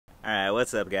Alright,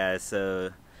 what's up guys?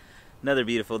 So, another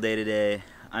beautiful day today.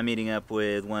 I'm meeting up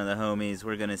with one of the homies.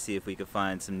 We're gonna see if we can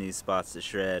find some new spots to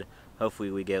shred. Hopefully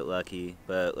we get lucky,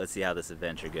 but let's see how this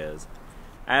adventure goes.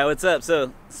 Alright, what's up?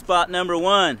 So, spot number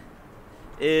one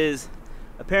is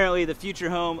apparently the future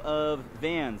home of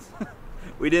Vans.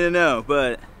 We didn't know,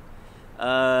 but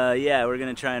yeah, we're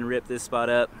gonna try and rip this spot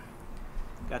up.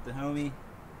 Got the homie.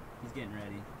 He's getting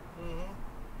ready.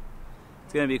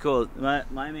 It's gonna be cool.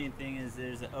 My main thing is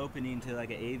there's an opening to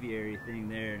like an aviary thing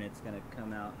there, and it's gonna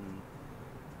come out. And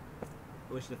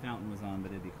I wish the fountain was on,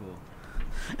 but it'd be cool.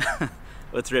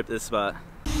 Let's rip this spot.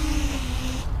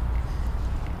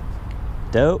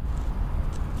 Dope.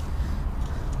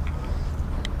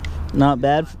 Not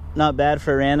bad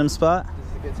for a random spot. This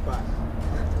is a good spot.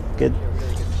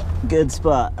 Good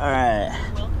spot. All right.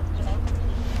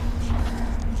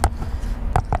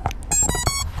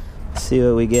 See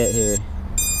what we get here.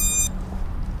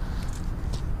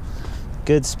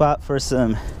 Good spot for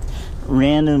some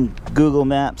random Google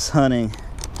Maps hunting.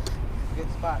 Good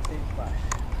spot, safe spot.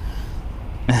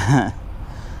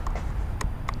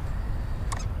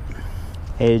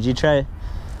 Hey, did you try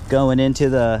going into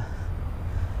the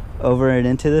over and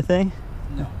into the thing?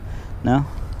 No. No?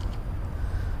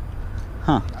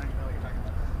 Huh. I don't even know what you're talking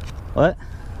about. What?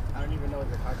 I don't even know what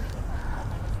you're talking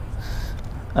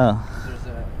about. Oh. Is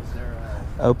there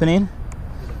a Opening?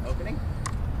 is it an opening?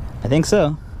 I think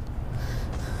so.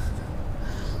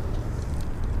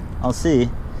 I'll see.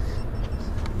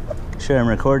 Make sure I'm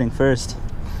recording first.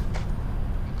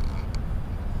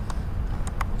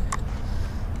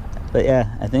 But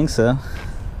yeah, I think so.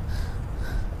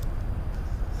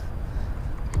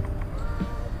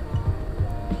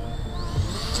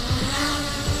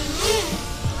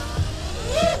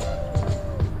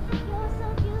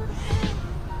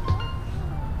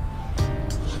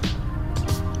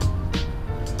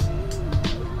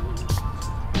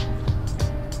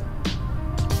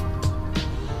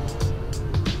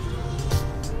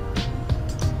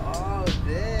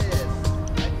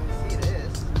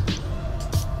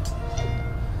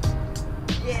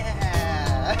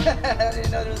 I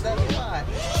didn't know there was that spot.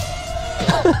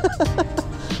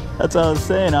 That's what I was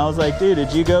saying. I was like, dude,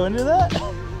 did you go into that?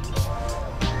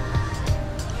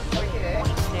 Okay.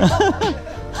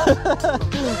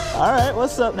 All right,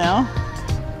 what's up now?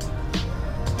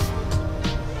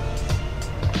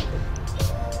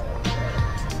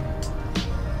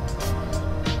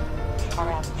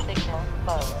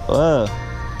 Whoa.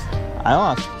 I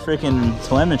lost freaking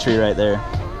telemetry right there.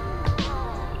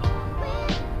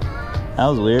 That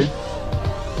was weird.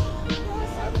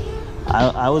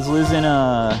 I was losing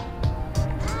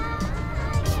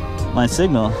my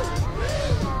signal.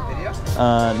 Video?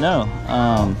 No,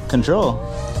 control.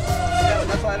 Yeah,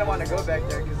 that's why I don't want to go back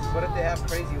there, because what if they have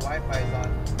crazy Wi-Fi's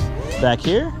on? Back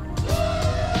here?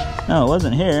 No, it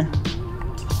wasn't here.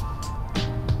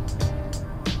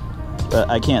 But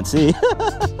I can't see.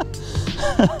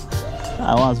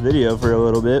 I lost video for a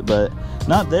little bit, but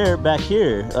not there, back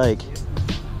here. Like,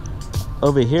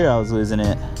 over here I was losing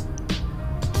it.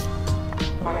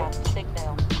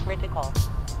 Signal critical.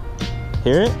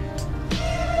 Hear it?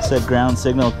 It said ground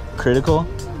signal critical.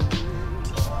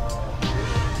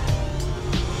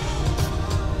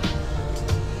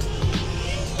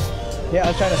 Yeah, I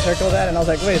was trying to circle that, and I was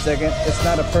like, wait a second, it's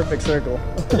not a perfect circle.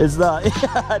 It's not.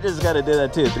 Yeah, I just gotta do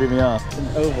that too. It threw me off. It's an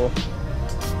oval.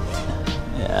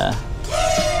 Yeah.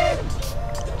 2.0.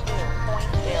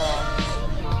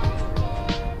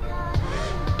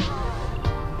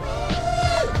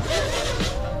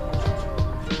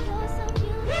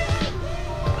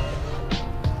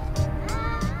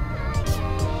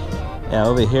 Yeah,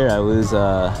 over here I lose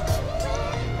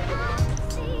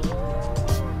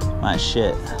my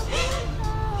shit.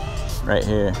 Right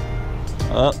here.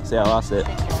 Oh, see, I lost it.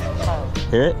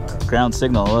 Hear it? Ground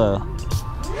signal low.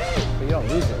 But you don't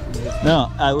lose it. You just... No,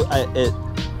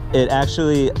 it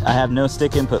actually, I have no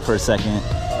stick input for a second.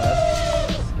 Oh,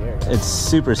 that's scary. It's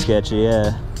super sketchy,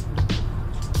 yeah.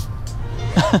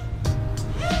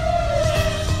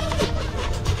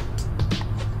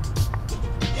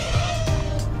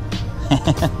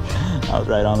 I was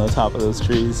right on the top of those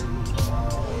trees.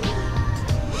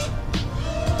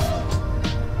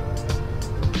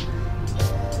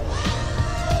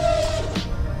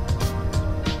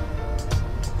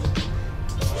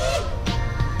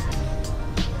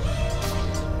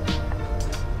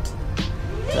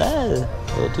 A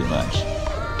little too much.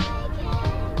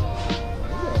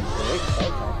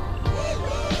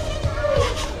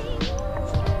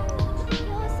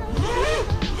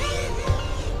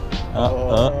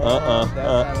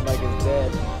 That sounded like it's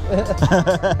dead.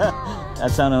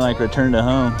 That sounded like Return to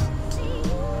Home.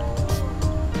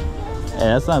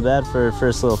 Yeah, that's not bad for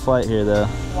first little flight here though.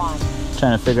 1.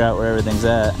 Trying to figure out where everything's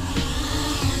at.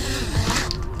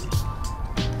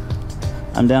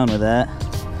 I'm down with that.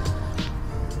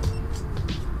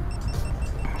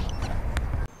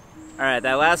 All right,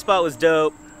 that last spot was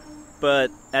dope, but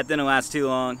that didn't last too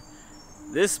long.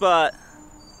 This spot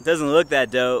doesn't look that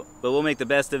dope, but we'll make the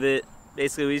best of it.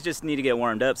 Basically, we just need to get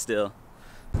warmed up still.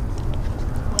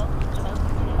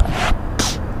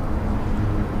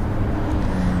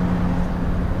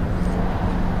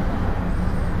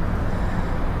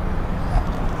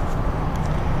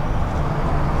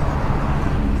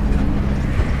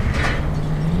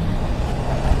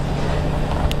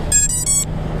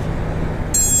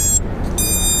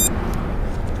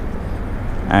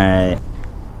 All right.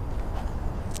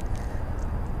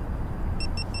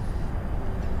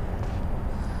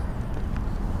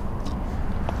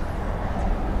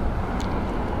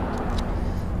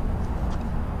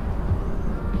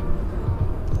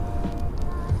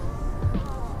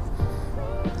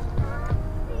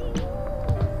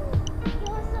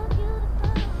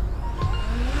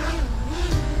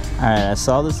 All right, I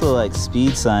saw this little like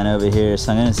speed sign over here,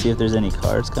 so I'm gonna see if there's any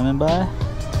cars coming by.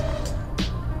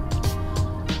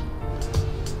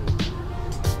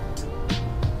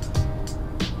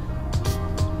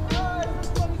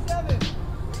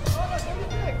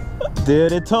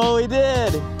 Dude, it totally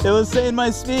did. It was saying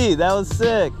my speed. That was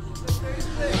sick.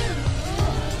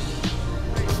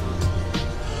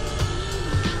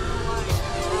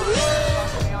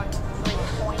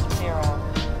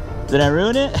 Did I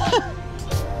ruin it?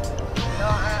 No,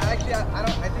 I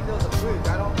think there was a fluke. It's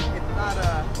not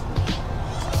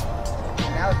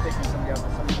now it's picking somebody up,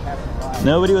 but somebody passing by.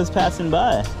 Nobody was passing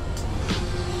by.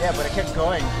 Yeah, but it kept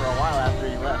going for a while after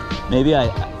you left. Maybe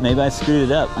I screwed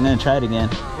it up. I'm gonna try it again.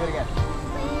 Do it again.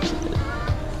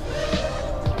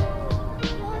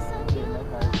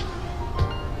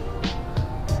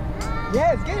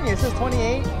 Yeah, it's getting you. It says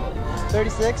 28,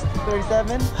 36,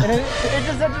 37, and it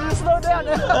just slowed down.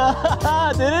 Did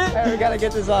it? Hey, we gotta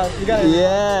get this on. You gotta.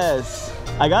 Yes.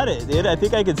 I got it, dude. I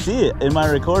think I could see it in my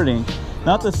recording.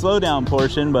 Not the slow down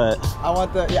portion, but I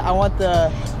want to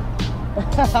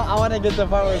get the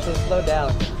part where it says slow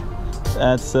down.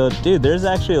 that's so, dude, there's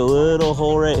actually a little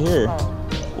hole right here.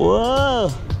 Whoa.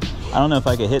 I don't know if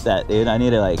I could hit that, dude. I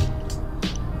need to like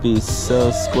be so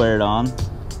squared on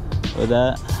with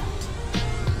that.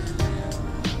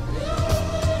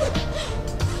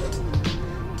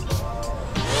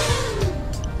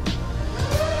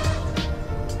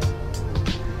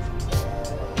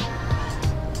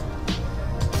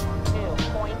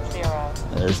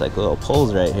 There's like little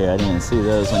poles right here. I didn't even see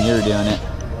those when you were doing it.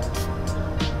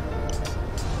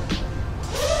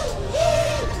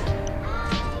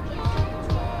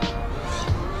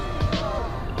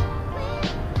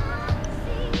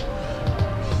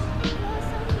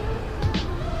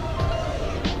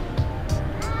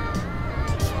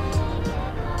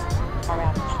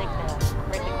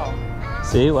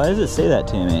 See, why does it say that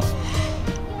to me?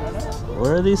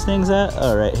 Where are these things at?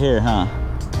 Oh, right here, huh?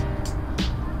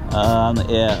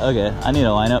 Yeah, okay. I need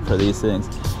to line up for these things.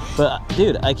 But,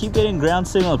 dude, I keep getting ground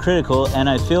signal critical, and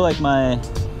I feel like my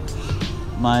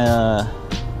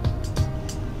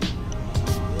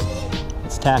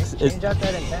it's tax. Change out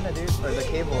that antenna, dude, or the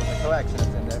cable, the coax that's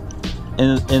in there.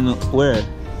 In where?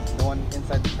 The one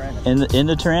inside the Tyrannus. In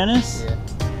the Tyrannus? Yeah.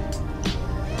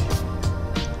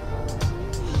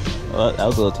 Well, that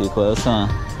was a little too close, huh?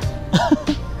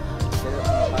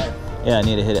 Yeah, I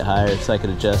need to hit it higher so I could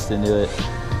adjust into it.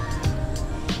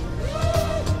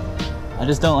 I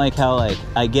just don't like how like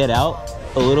I get out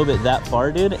a little bit that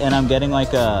far, dude, and I'm getting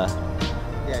like a...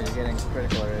 Yeah, you're getting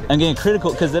critical already. I'm getting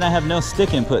critical because then I have no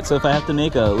stick input. So if I have to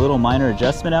make a little minor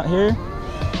adjustment out here,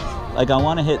 like I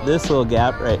want to hit this little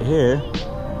gap right here,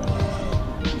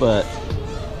 but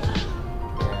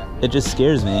it just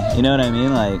scares me. You know what I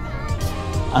mean? Like,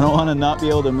 I don't want to not be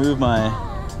able to move my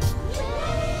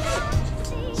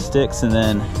sticks and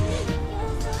then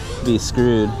be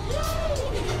screwed.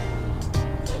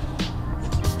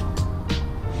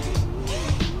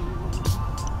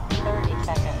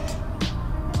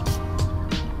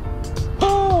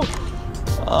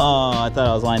 Oh, I thought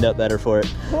I was lined up better for it.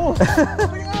 Oh.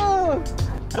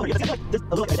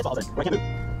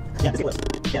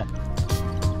 Yeah.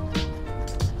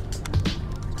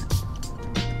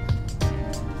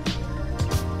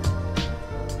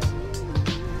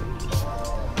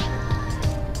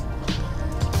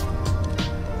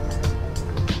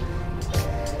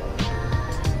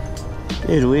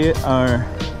 Dude, we are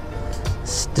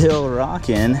still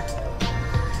rocking.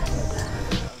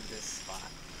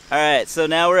 All right, so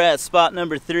now we're at spot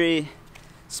number 3.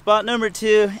 Spot number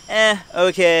 2,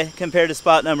 okay, compared to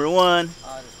spot number 1.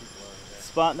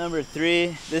 Spot number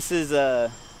 3, this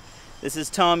is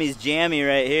Tommy's Jammy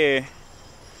right here.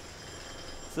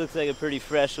 This looks like a pretty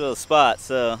fresh little spot,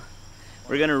 so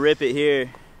we're gonna rip it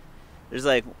here. There's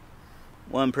like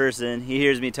one person, he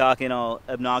hears me talking all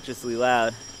obnoxiously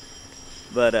loud,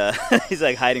 but he's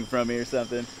like hiding from me or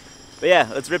something. But yeah,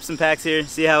 let's rip some packs here,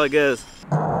 see how it goes.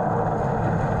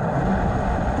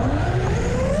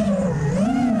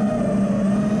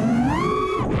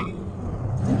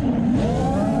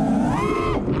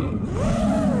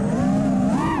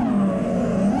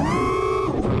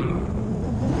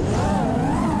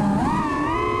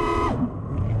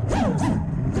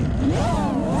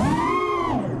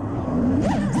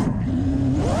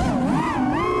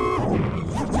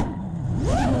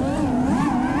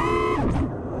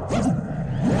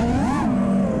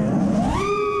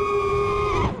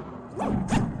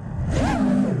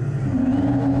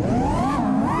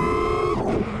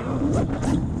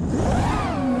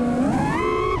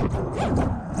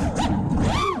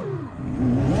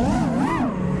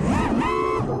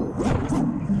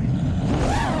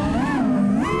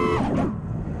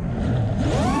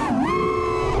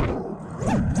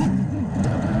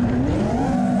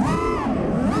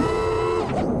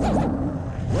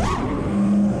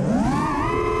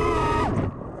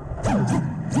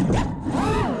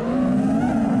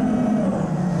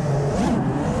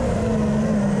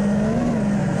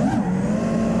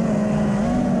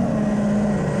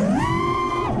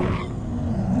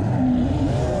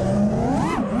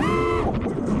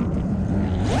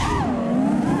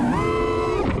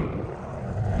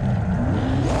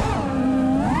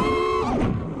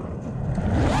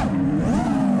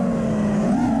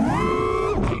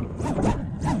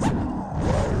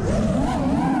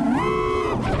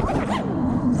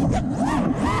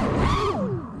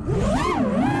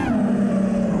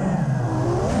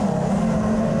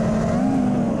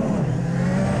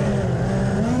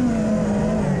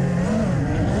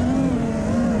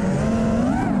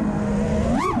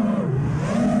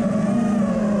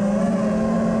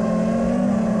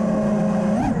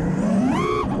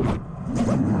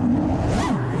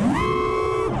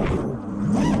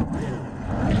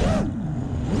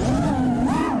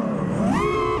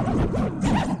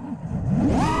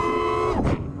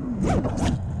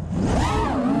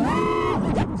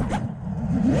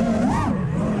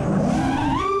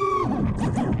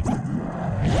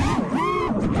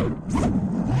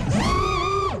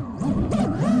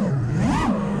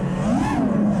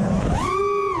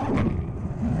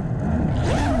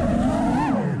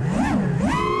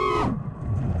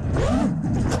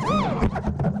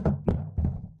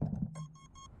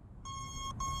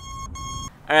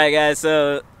 Alright guys,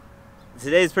 so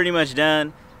today's pretty much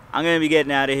done. I'm gonna be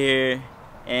getting out of here,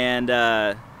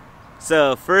 and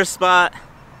so first spot,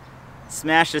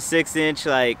 smashed a 6-inch.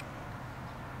 Like,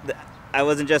 I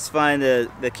wasn't justifying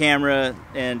the camera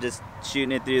and just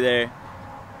shooting it through there.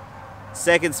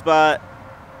 Second spot,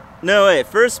 no wait,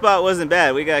 first spot wasn't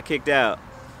bad, we got kicked out.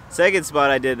 Second spot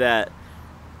I did that.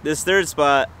 This third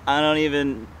spot, I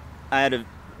had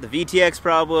the VTX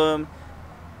problem,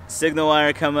 signal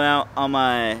wire come out on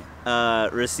my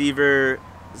receiver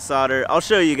solder. I'll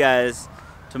show you guys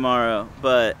tomorrow,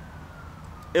 but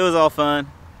it was all fun.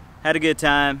 Had a good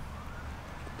time.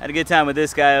 Had a good time with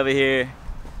this guy over here.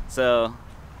 So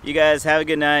you guys have a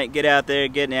good night. Get out there,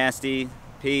 get nasty.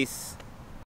 Peace.